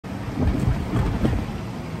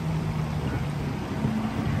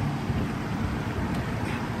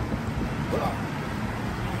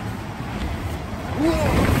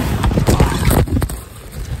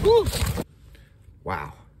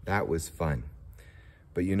was fun.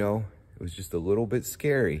 But you know, it was just a little bit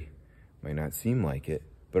scary. Might not seem like it,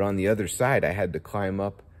 but on the other side, I had to climb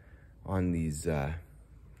up on these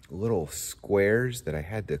little squares that I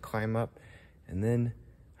had to climb up, and then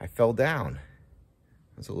I fell down.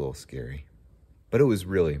 It was a little scary, but it was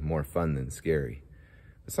really more fun than scary.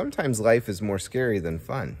 But sometimes life is more scary than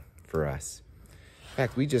fun for us. In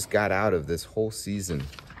fact, we just got out of this whole season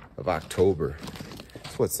of October.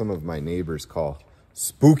 It's what some of my neighbors call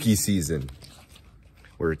spooky season,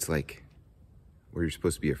 where it's like, where you're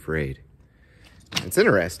supposed to be afraid. It's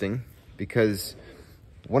interesting because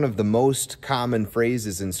one of the most common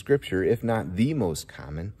phrases in Scripture, if not the most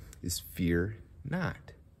common, is fear not.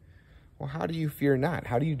 Well, how do you fear not?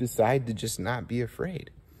 How do you decide to just not be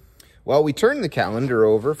afraid? Well, we turn the calendar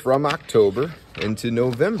over from October into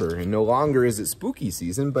November, and no longer is it spooky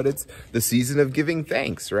season, but it's the season of giving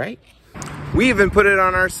thanks, right? We even put it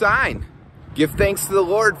on our sign. Give thanks to the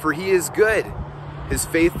Lord, for he is good. His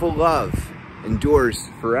faithful love endures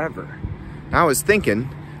forever. I was thinking,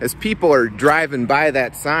 as people are driving by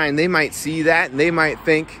that sign, they might see that and they might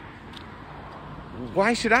think,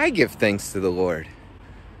 why should I give thanks to the Lord?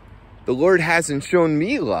 The Lord hasn't shown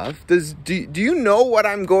me love. Do you know what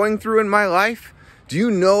I'm going through in my life? Do you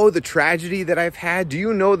know the tragedy that I've had? Do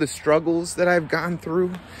you know the struggles that I've gone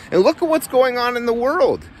through? And look at what's going on in the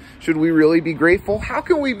world. Should we really be grateful? How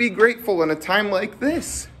can we be grateful in a time like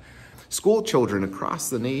this? School children across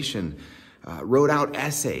the nation wrote out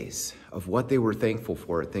essays of what they were thankful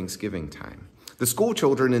for at Thanksgiving time. The school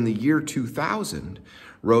children in the year 2000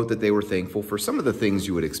 wrote that they were thankful for some of the things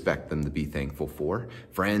you would expect them to be thankful for: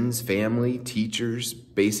 friends, family, teachers,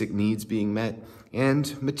 basic needs being met,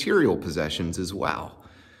 and material possessions as well.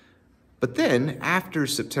 But then, after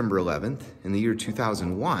September 11th, in the year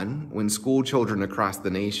 2001, when school children across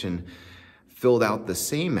the nation filled out the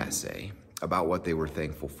same essay about what they were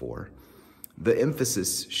thankful for, the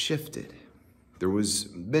emphasis shifted. There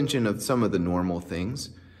was mention of some of the normal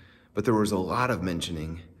things, but there was a lot of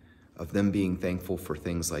mentioning of them being thankful for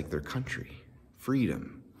things like their country,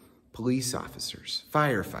 freedom, police officers,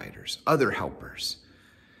 firefighters, other helpers.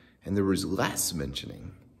 And there was less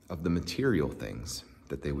mentioning of the material things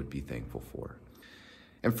that they would be thankful for.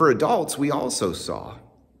 And for adults, we also saw,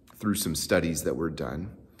 through some studies that were done,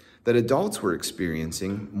 that adults were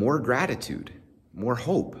experiencing more gratitude, more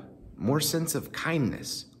hope, more sense of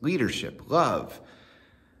kindness, leadership, love.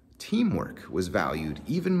 Teamwork was valued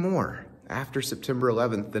even more after September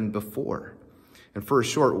 11th than before. And for a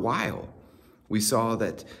short while, we saw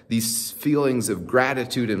that these feelings of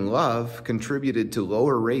gratitude and love contributed to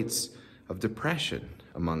lower rates of depression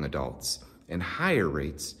among adults and higher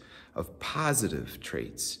rates of positive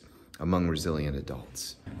traits among resilient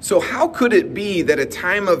adults. So how could it be that a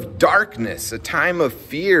time of darkness, a time of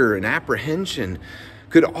fear and apprehension,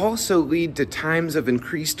 could also lead to times of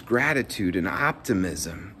increased gratitude and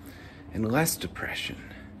optimism and less depression?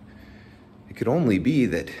 It could only be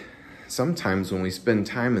that sometimes when we spend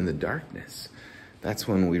time in the darkness, that's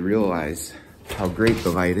when we realize how great the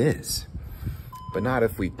light is, but not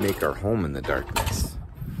if we make our home in the darkness.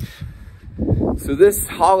 So this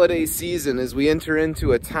holiday season, as we enter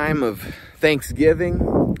into a time of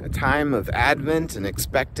Thanksgiving, a time of Advent and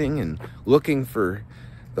expecting and looking for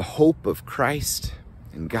the hope of Christ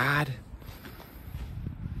and God,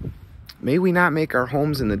 may we not make our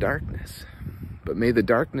homes in the darkness, but may the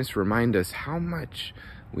darkness remind us how much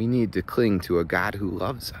we need to cling to a God who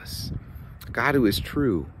loves us, a God who is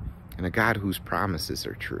true, and a God whose promises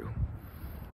are true.